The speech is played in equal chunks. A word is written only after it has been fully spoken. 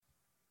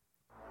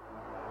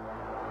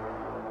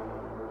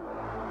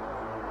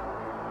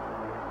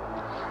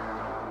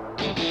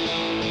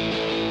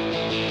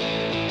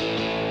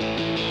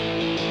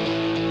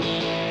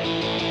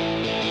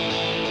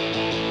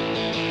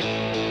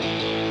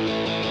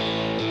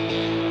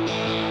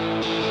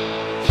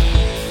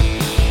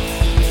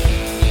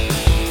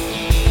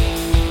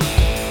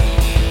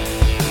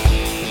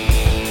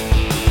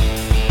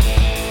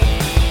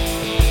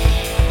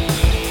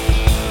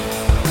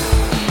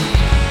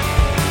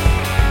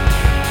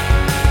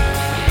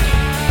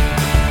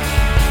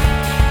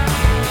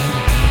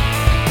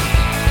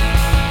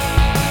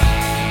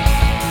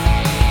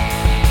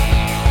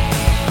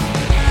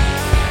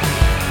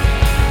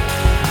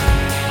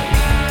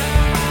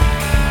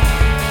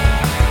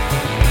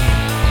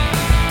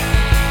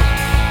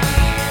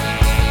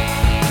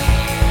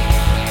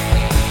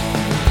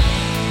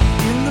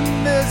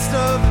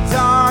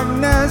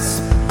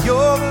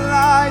You're the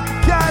light that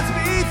guides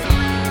me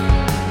through.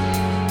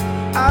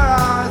 Our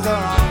eyes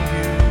are on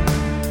you.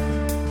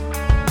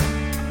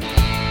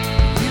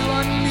 You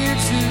are near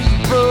to the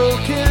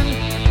broken.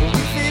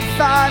 We may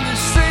find the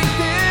strength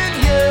in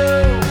you.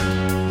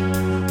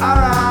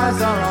 Our eyes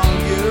are on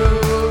you.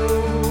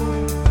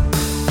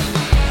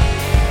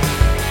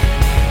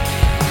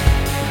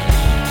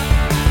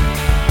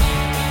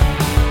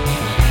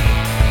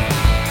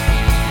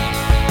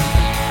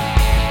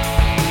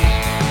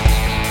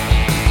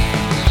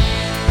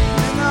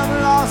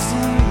 Lost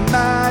in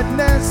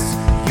madness,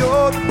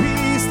 you're the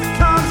peace that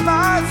calms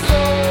my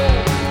soul.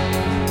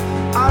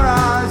 Our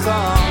eyes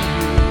are on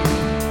you.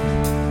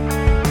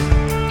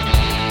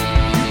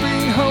 You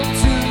bring hope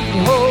to the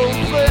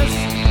hopeless.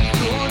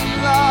 Your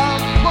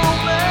love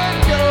won't let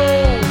go.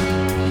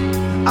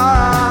 Our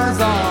eyes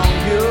are on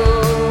you.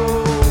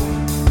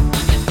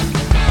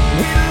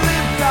 We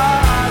lift our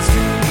eyes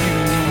to you,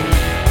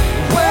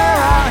 where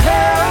our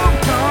help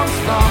comes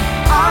from.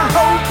 Our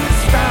hope is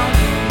found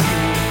in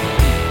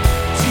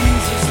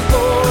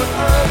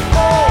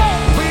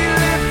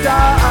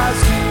our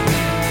eyes to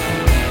you,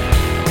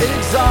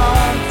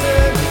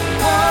 exalted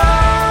one,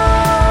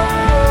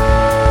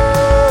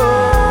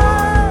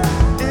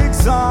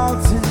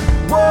 exalted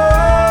one.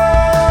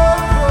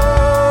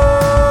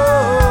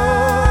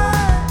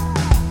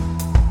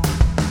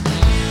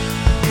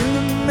 In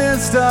the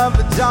midst of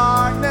the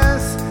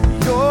darkness,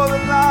 you're the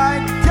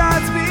light that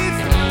guides me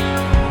through.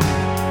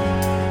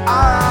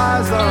 Our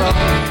eyes are on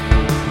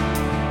you.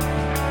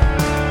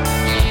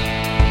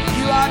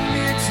 You are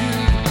near to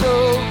the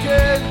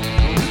broken.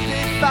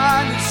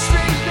 Find the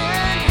strength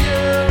in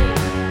you.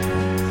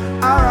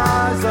 Our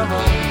eyes are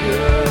on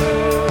you.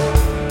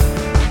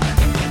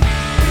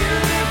 We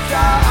lift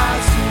our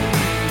eyes to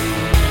you,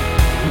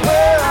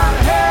 where our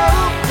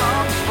help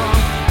comes from.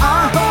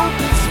 Our hope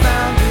is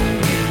found in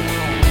you,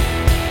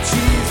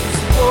 Jesus,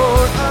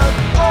 Lord of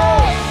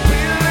all. We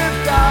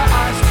lift our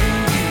eyes to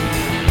you,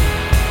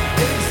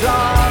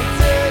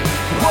 exalted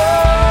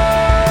one,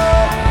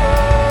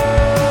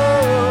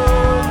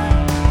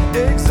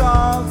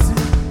 exalted.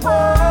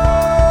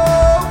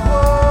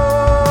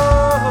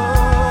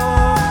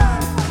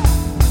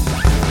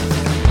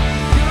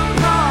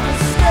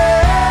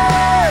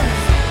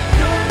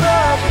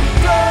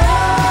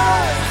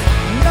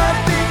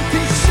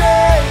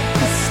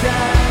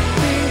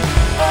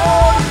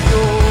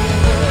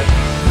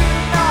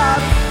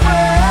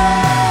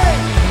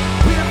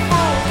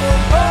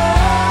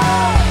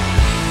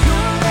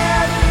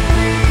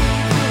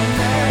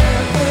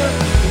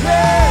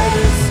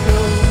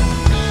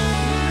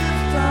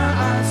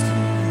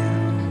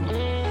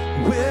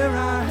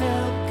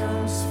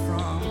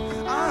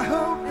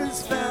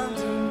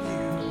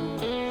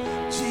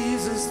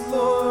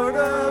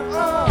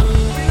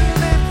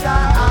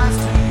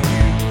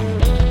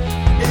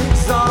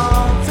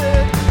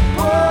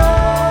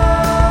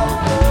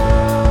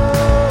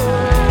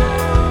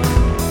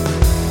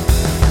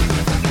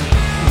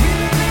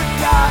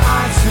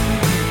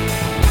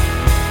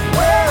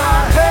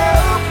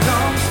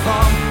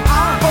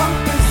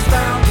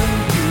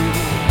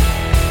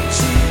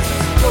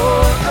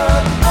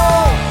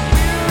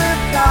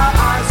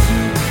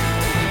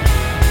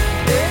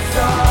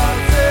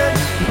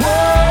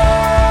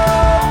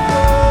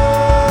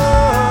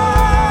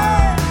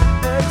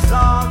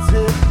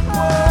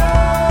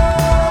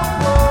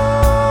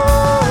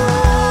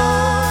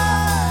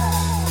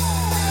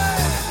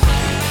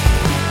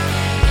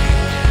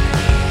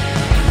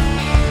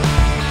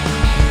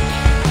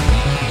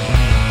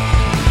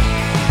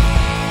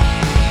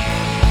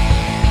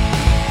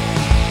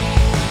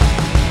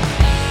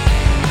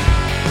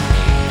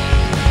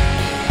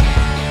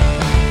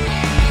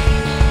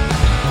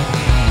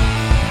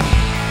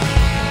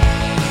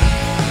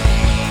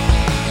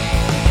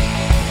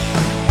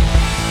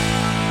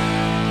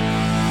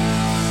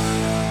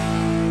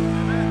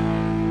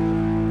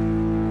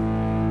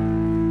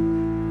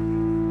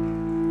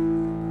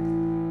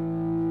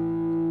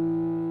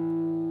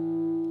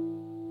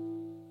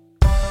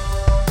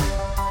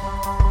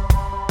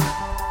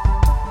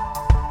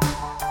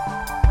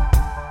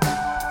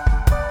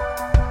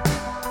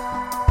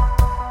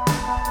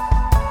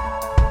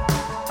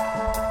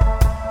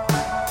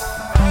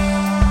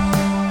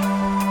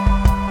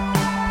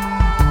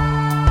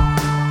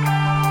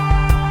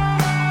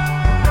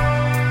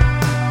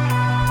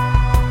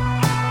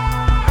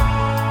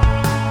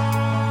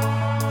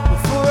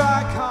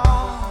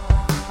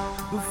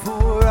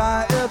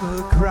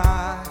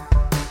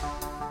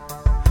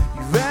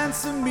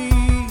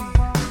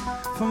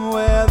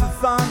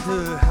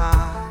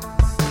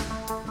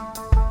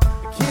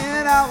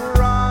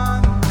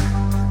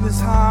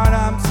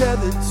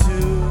 tethered to.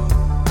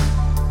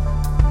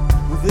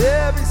 With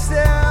every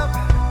step,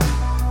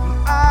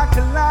 I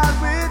collide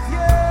with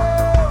you.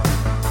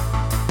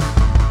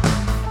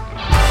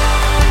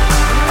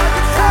 Like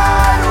a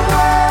tidal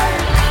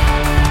wave,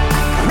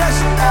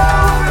 crashing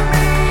over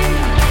me,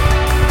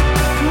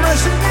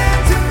 rushing in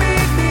to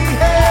meet me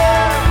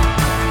here.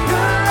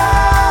 Your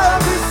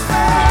love is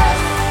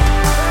fast,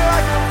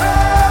 like a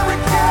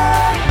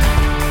hurricane,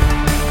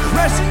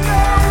 crashing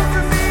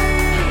over me,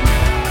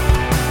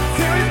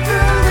 tearing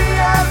through the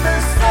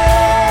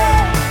atmosphere.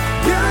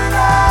 Your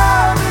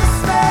love is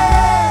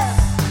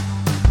fast.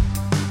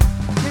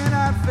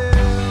 Cannot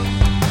fail.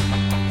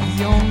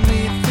 The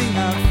only thing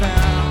I've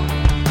found.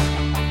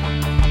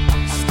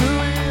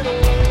 Through it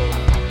all,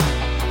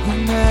 you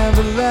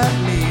never let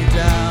me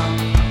down.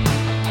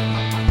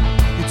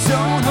 You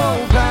don't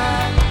hold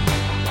back,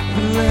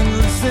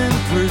 relentless in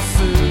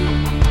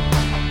pursuit.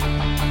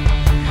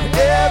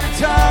 Every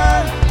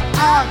time I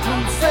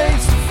come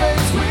face to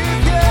face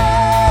with you,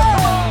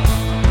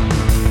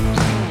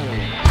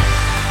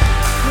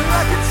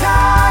 like a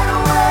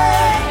tidal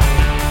wave,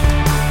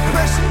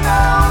 crashing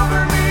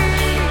over me,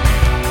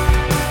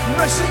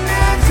 rushing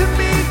in to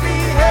meet me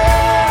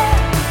here.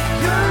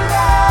 Your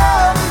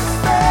love is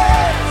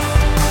fast,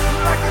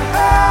 like a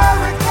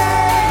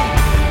hurricane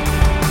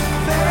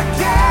that I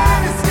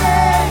can't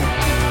escape,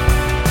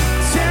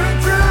 tearing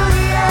through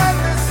the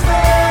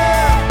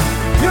atmosphere.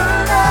 Your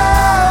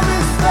love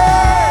is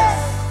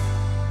fast.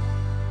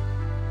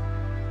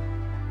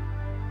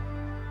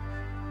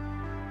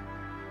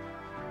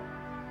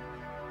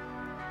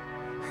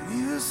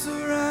 You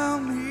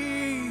surround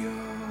me, oh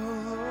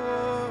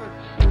Lord.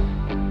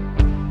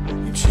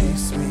 You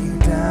chase me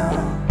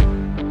down,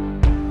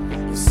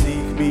 you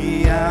seek me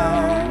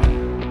out.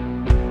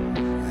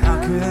 How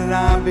could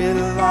I be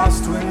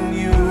lost when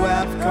you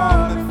have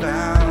come and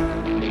found?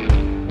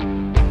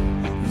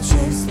 You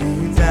chase me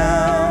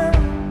down,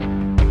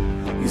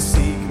 you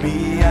seek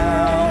me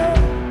out.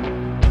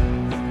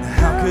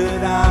 How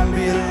could I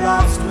be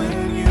lost when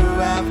you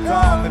have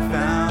come and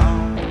found?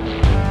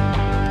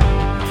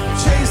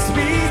 Chase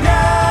me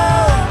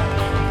down,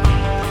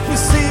 you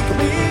seek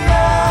me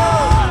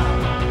out.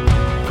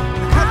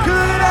 How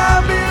could I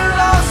be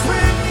lost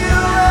when you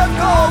have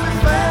called me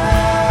back?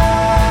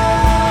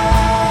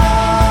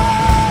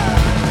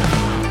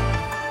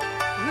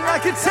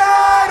 Like a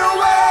tidal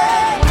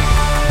wave,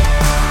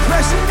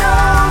 crashing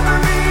over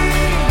me,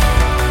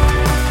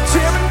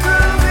 tearing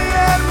through the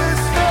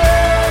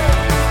atmosphere.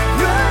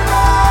 Your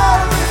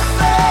love is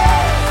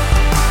fast,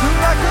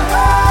 like a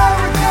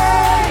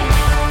hurricane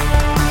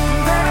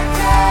that I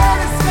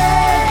can't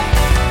escape,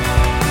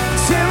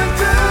 tearing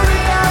through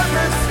the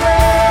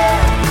atmosphere.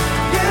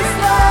 His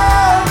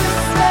love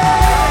is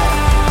fast.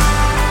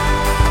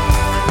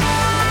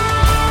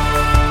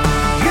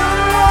 Your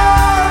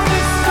love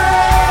is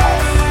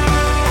fast.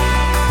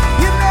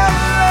 You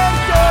never let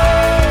go.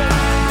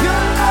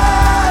 Your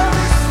love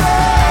is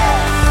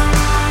fast.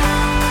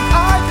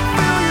 I can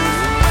feel you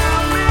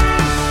surround me.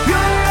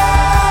 Your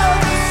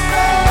love is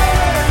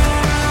fast.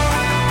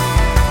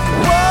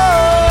 Whoa,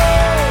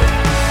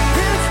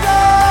 His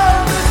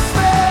love is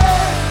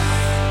fast.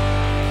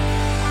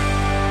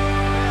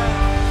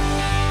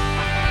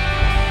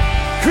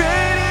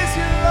 Great is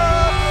your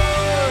love,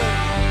 Lord.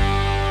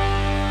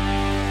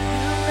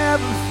 You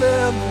never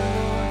fail me,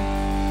 Lord.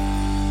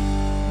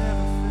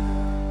 Never fail.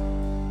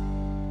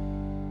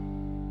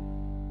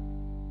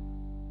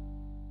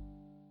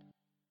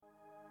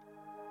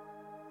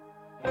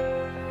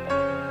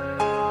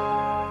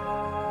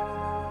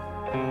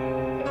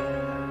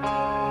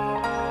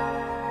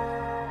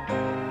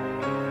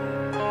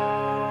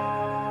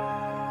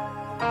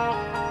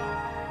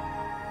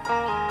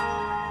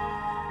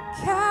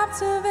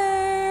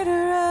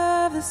 Captivator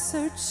of the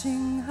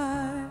searching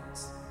heart,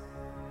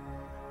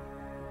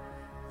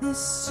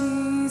 this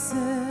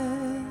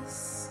Jesus,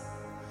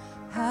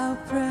 how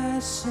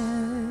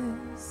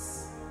precious,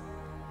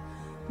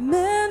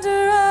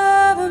 mender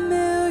of a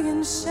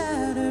million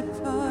shattered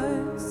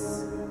parts,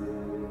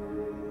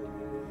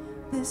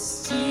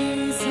 this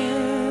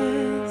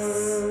Jesus,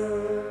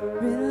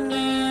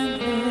 relentless.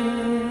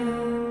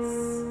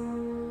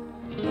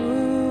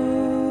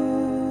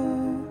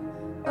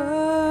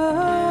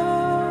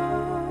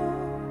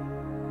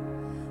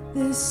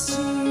 This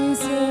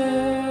Jesus,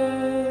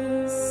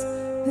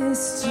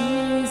 this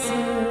Jesus,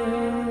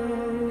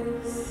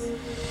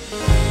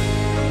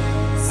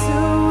 so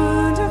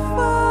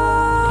wonderful,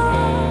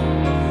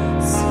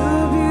 so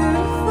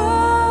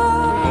beautiful,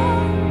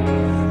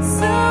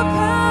 so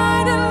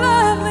kind and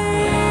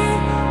lovely,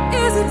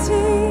 isn't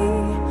He?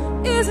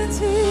 Isn't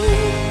He?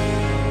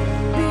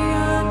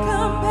 Beyond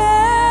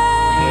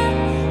compare,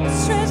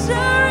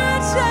 treasure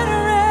rich and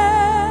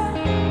rare,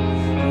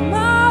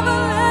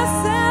 marvelous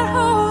and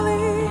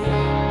holy,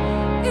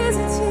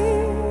 isn't He?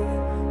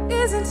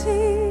 Isn't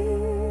He?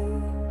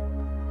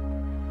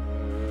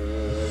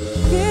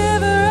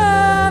 Giver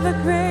of a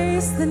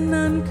grace that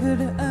none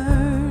could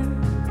earn,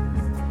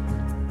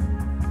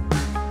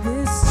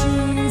 this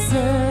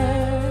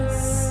Jesus,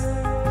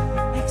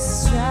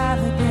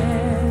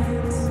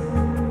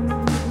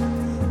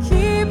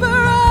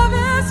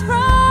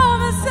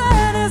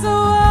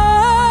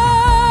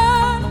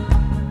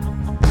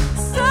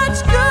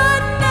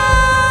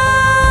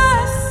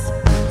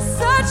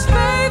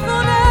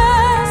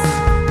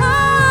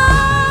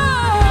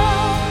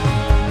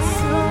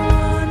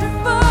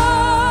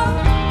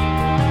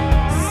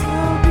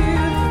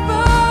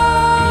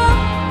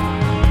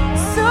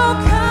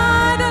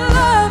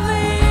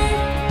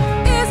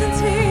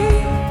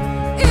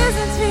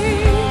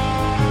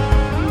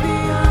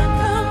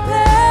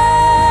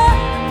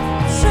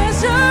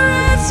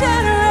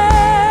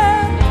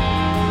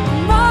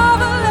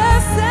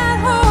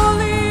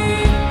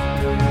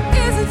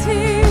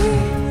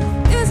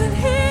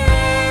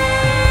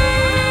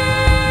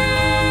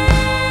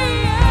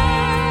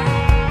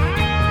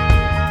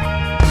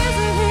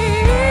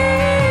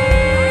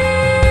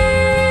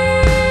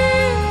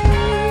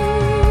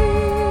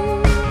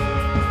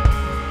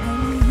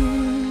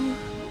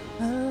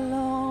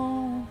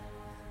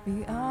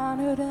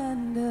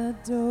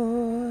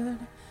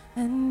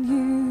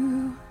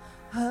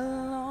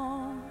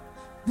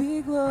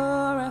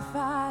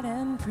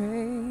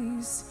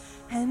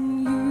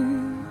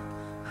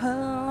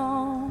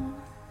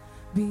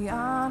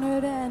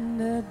 honored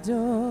and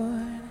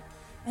adored,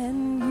 and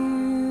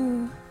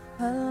you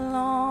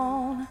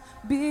alone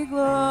be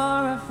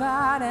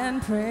glorified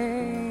and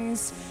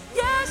praised.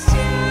 Yes,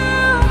 you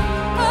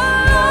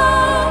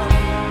alone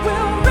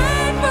will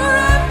reign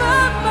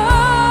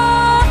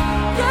forevermore.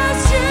 Yes,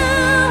 you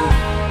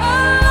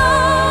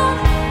alone,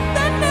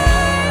 the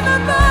name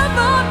above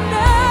all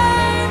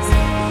names.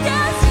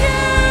 Yes,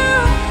 you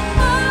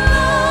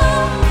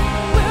alone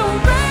will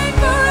reign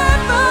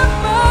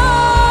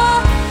forevermore.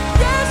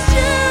 Yes,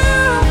 you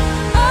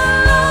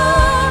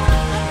alone,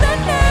 the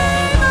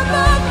name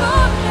above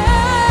all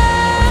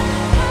names.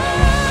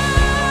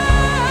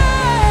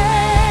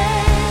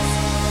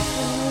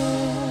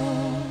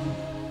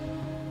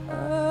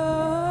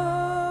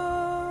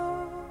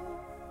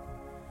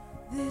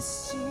 This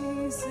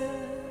Jesus,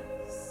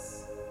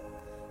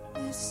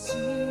 this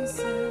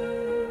Jesus.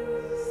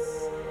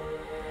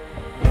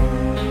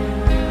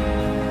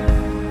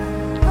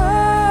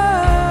 Oh,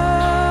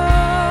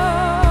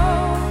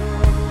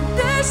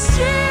 this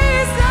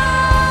Jesus,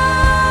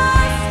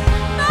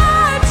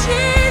 my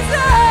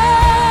Jesus.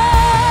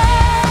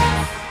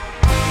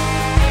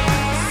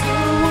 So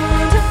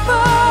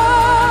wonderful,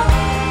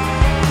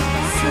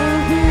 so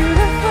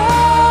beautiful,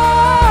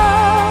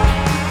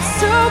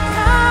 so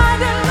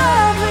kind and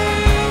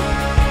lovely,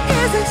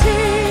 isn't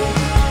he?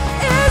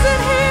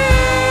 Isn't he?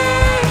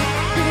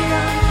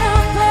 Beyond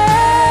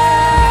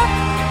compare,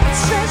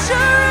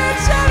 treasure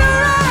rich and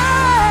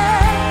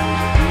rare,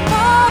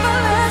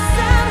 marvelous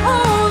and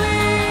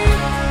holy,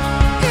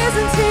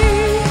 isn't he?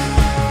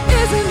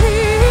 Isn't he?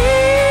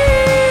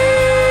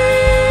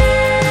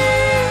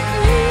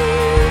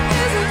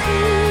 Isn't he? Isn't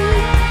he?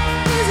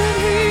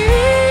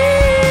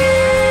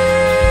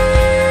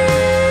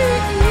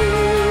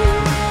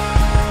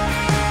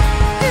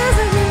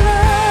 Isn't he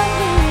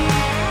lovely?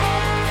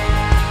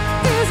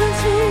 Isn't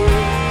he?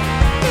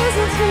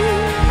 Isn't he?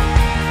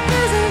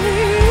 Isn't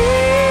he?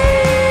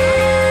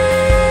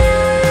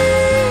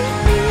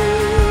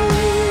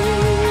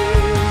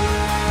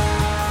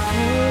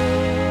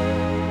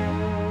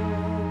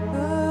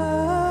 Oh,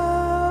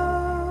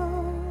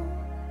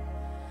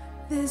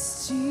 this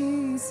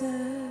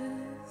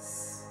Jesus,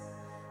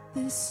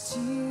 this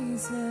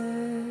Jesus.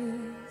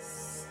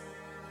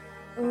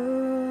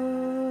 Oh,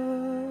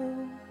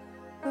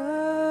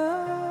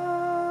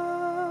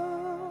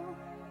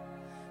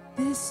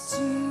 this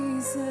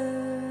Jesus,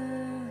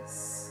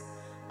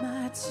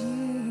 my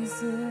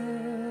Jesus.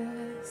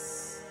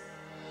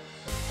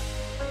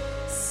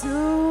 So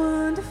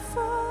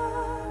wonderful,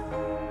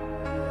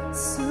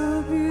 so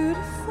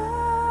beautiful,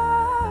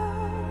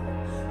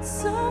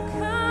 so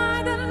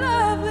kind and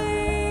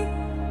lovely,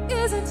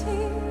 isn't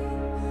he?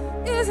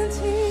 Isn't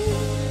he?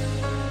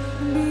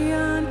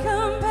 Beyond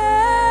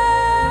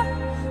compare,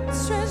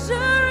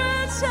 treasure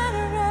rich and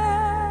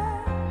rare,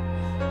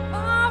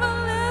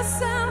 marvelous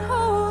and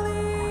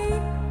holy,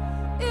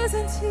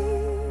 isn't he?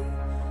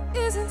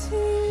 Isn't he?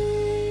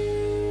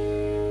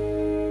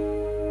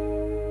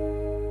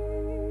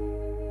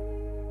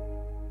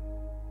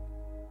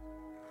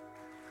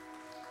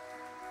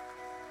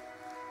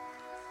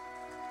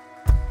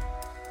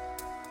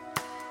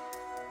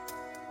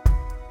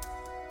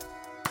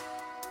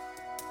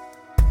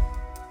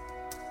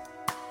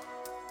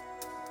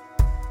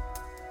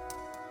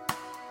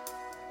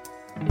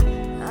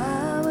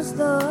 I was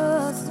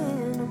lost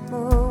in a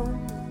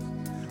moment,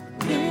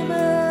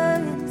 glimmer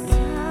in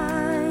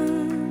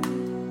time.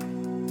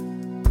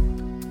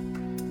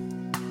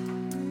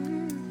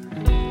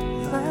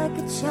 Like a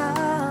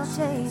child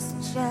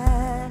chasing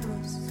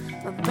shadows,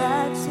 my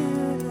back to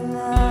the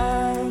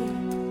light.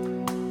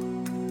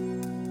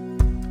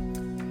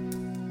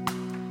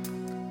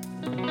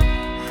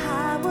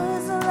 I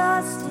was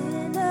lost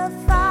in a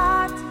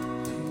fight,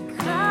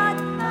 caught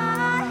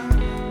my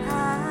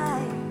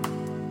eye.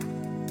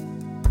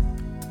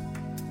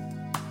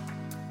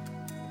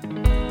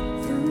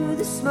 Through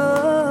the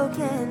smoke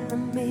and the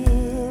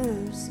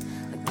mirrors,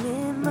 a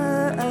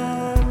glimmer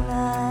of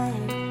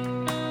light.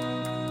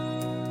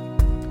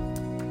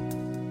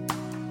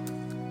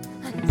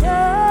 I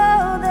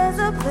know there's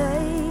a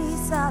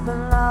place I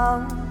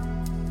belong,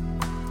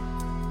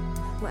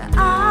 where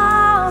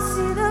I'll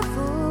see the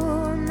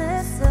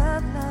fullness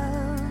of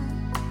love.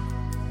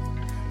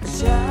 A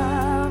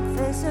child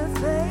face to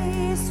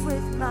face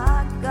with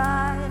my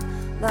God,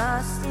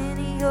 lost in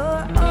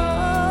your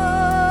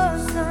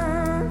awesome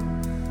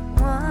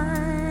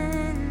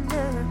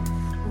wonder.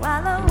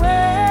 While I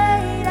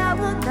wait, I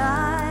will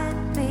not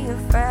be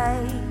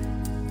afraid.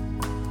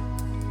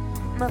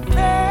 My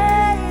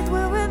faith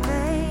will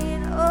remain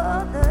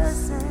all the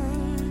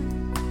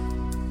same.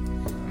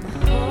 My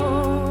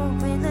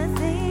hope in the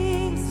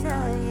things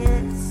not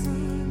yet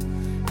seen,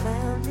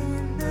 found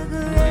in the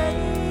greatest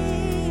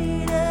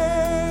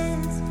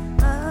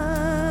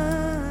of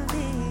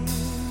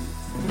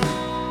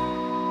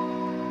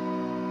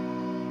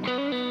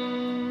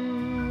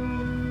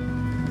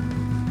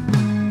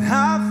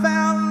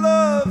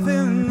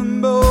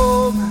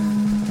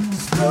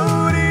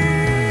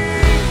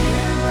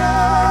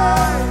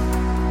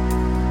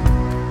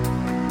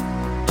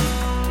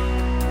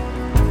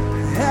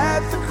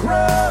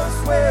cross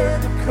where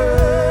the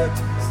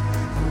curtains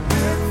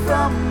ripped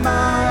from my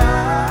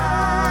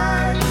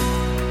eyes.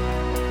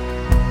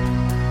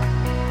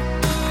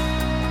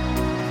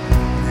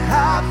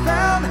 I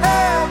found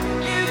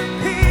heaven in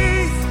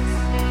pieces,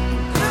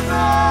 could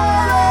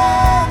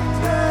not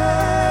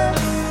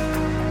undress.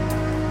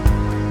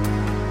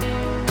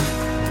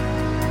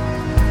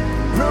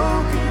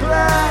 Broken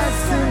glass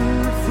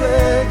and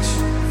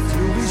reflection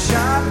till we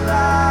shine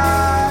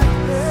like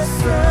the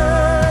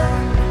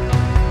sun.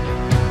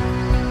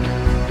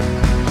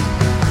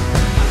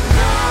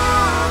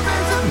 Love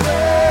is a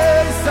prayer.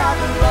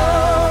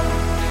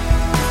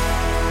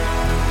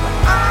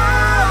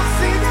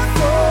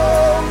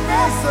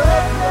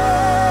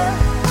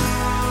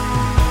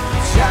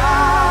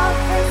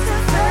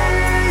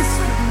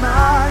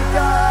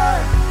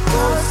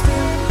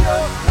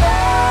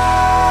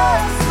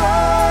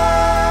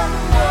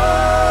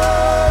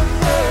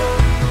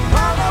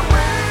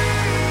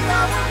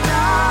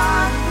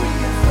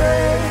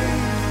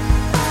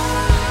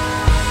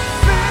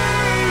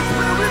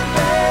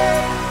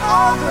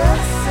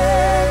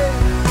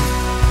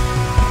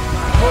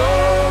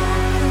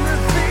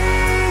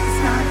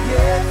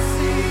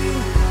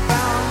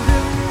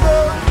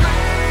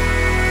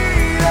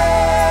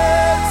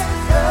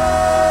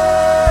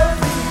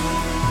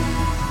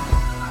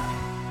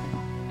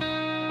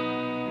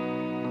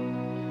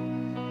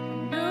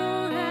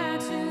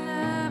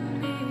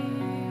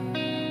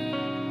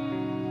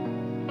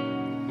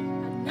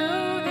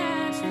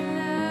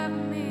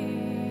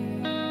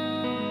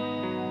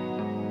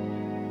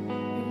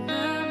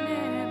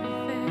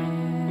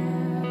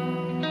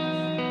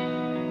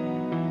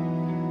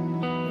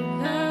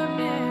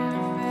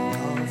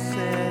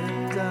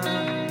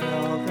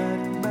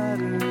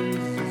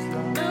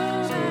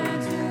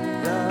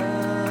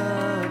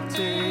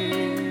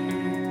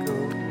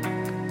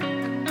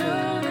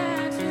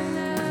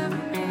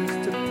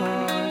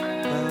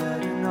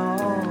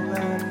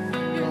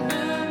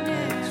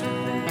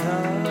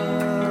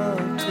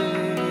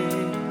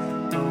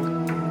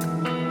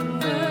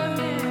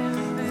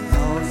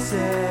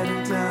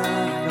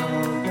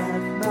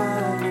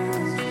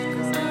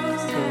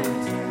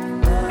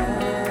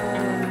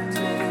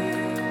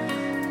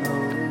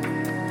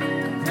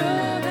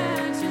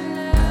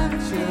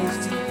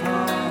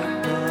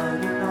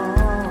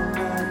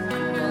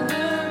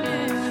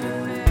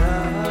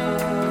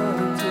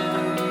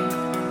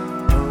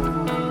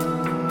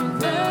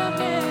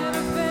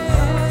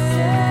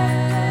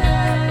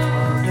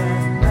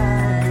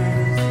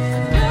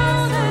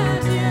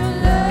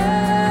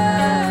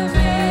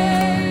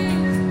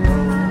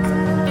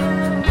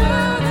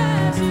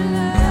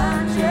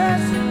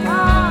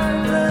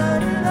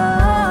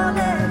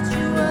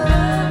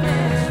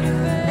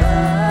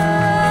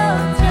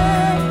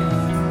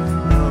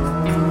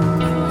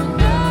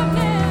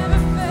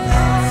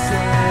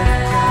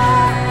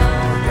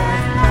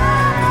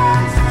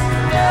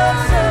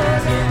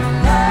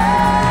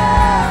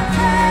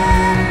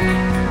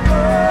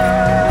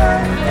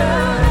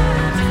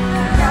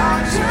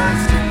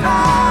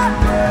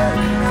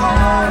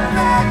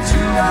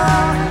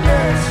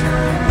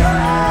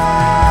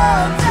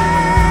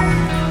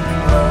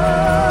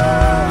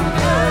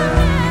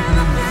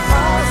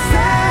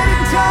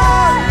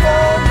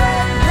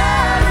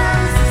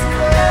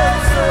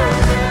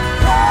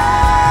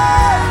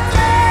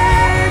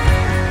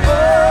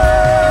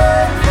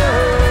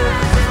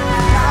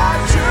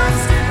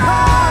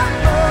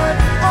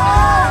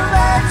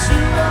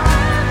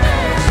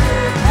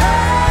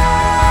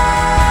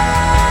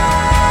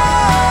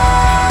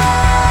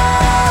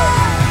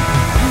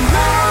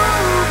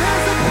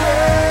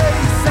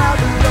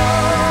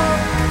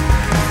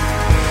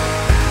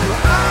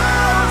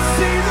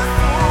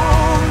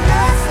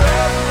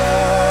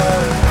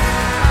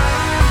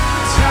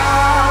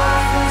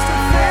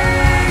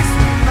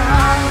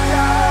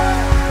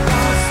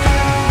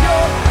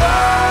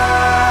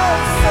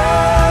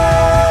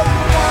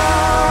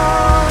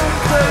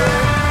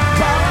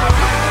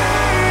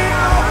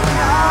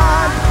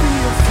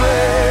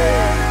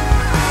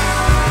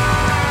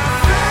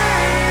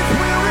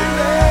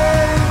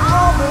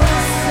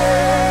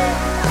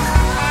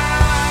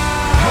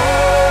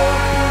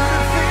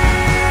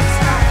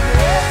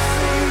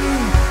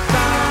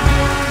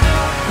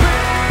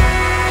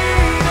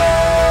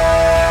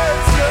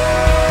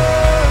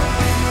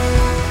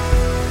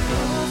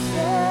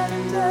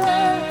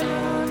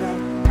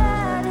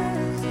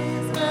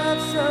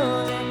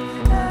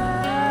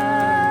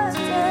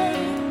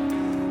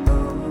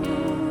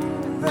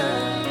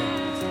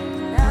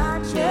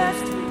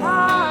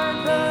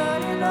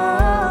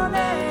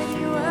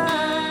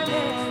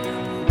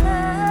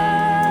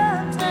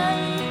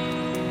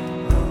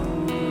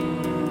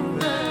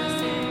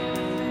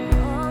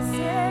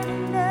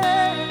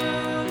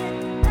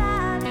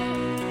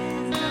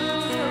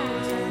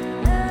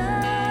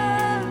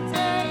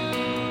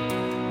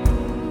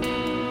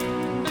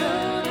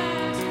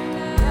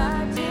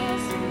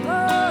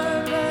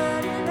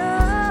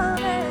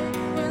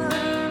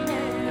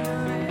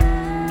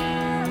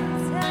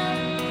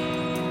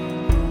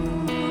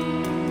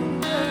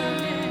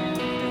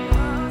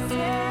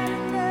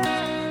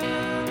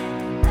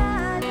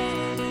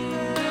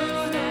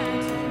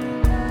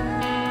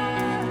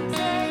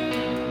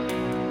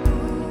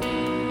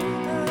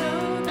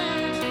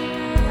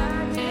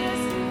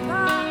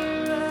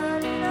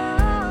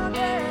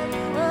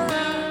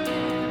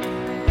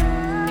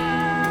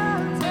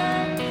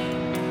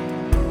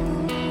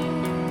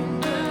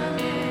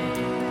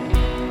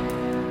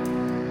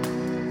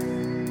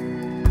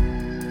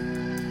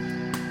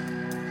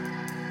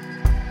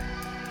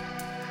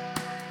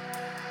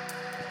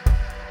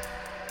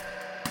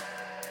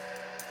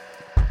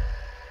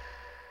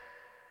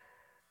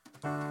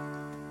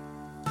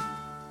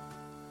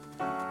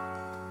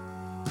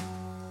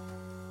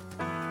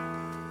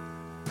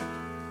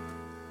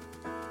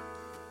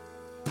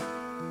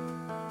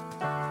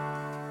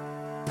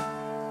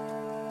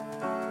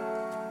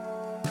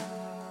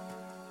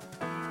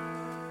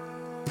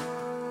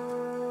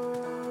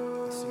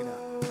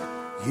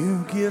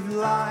 You give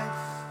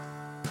life,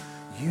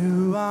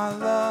 you are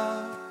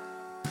love,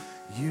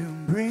 you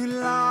bring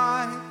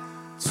light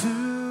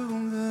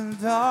to the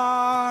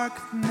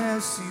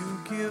darkness, you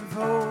give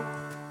hope,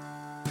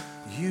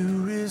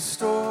 you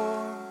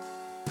restore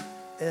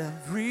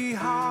every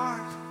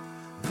heart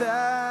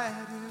that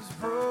is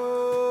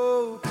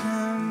broken,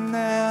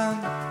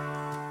 and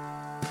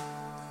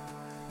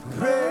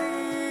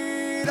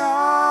great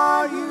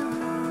are you,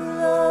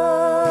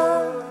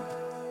 Lord.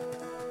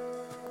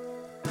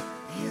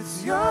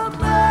 It's your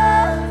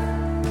breath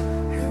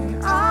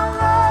in our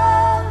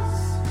lungs,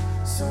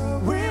 so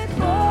we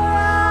pour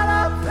out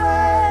our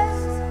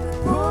praise,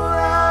 pour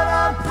out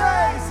our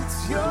praise.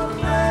 It's your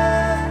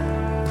breath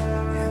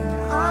in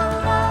our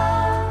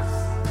lungs,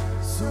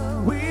 so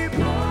we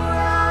pour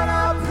out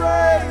our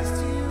praise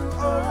to you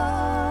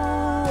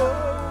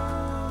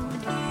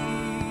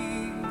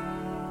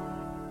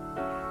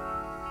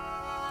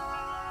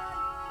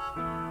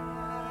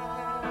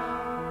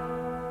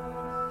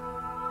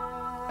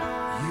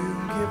You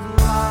give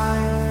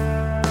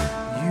life,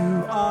 you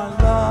are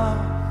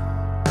love,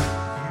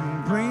 you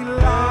bring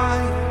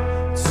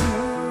light to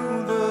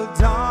the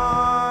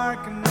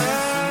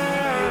darkness,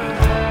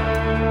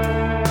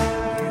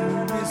 you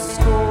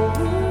restore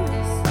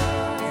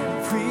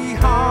every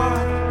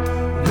heart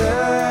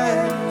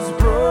that is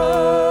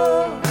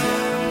broken.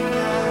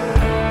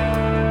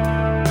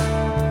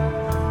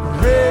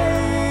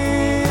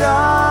 Great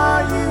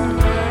are you,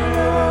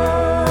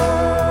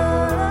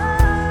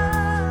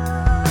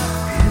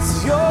 it's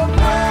your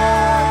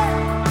breath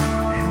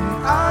in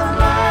our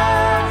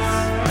lives,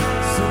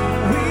 so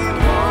we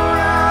pour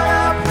out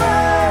our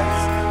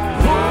praise,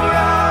 pour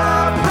out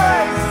our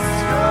praise.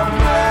 It's your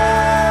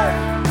breath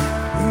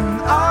in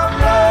our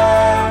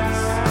lives,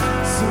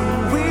 so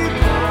we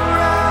pour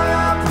out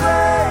our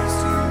praise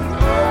to you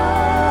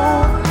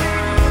only.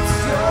 It's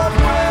your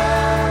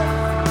breath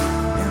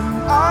in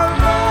our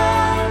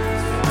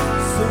lives,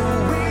 so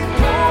we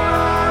pour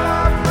out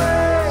our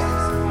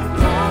praise,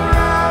 pour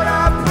out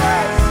our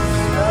praise.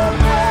 It's your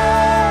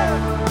breath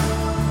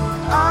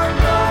in our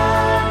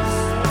lives,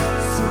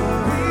 so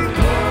we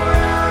pour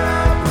out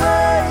our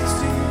praise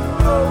to you.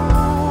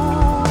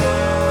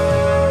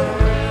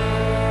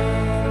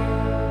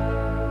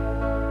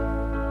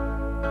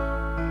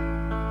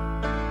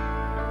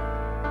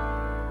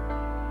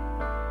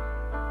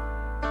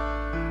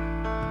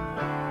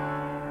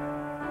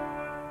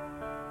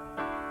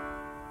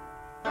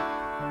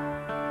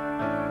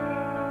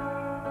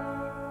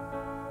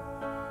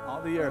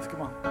 All the earth,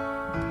 come on.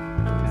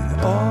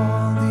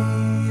 All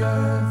the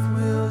earth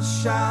will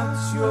shout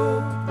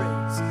your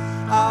praise.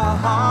 Our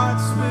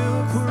hearts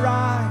will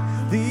cry.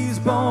 These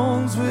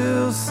bones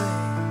will sing.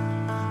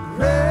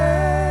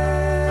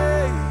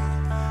 Great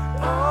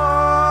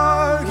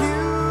are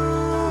you,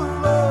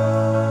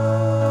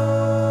 Lord.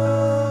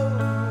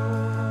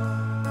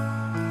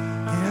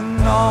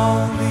 And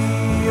all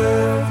the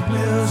earth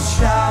will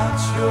shout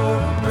your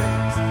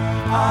praise.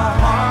 Our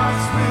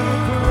hearts will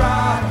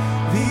cry.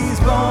 These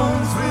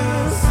bones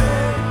will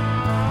sing.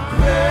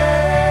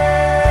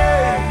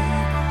 Great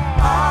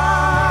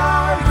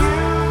are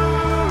you,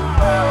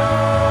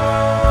 Lord.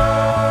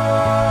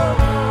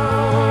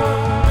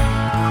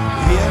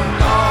 And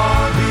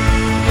all the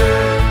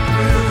earth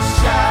will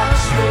shout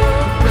your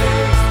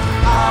praise.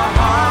 Our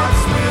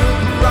hearts will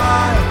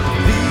cry.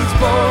 These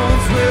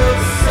bones will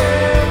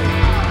sing.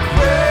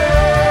 Great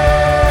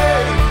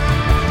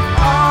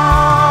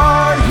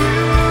are you,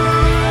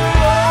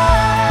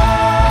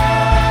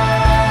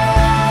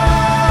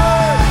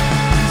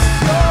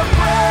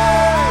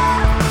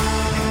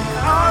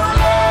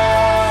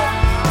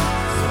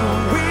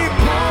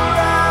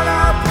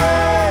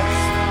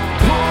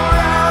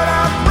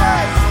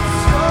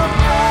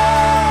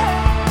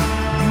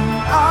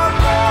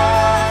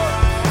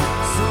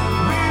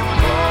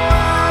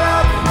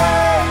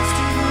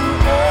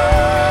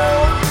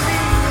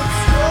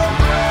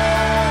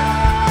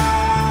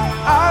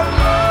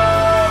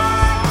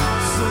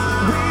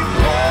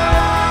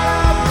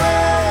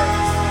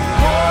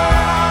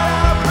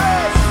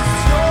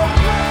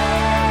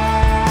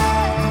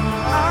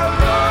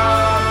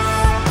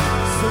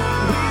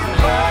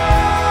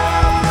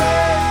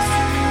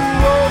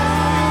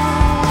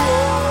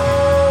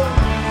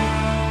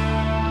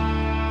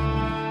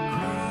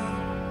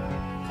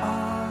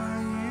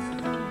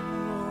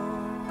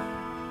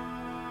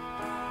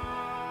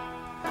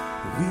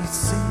 We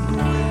sing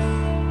away.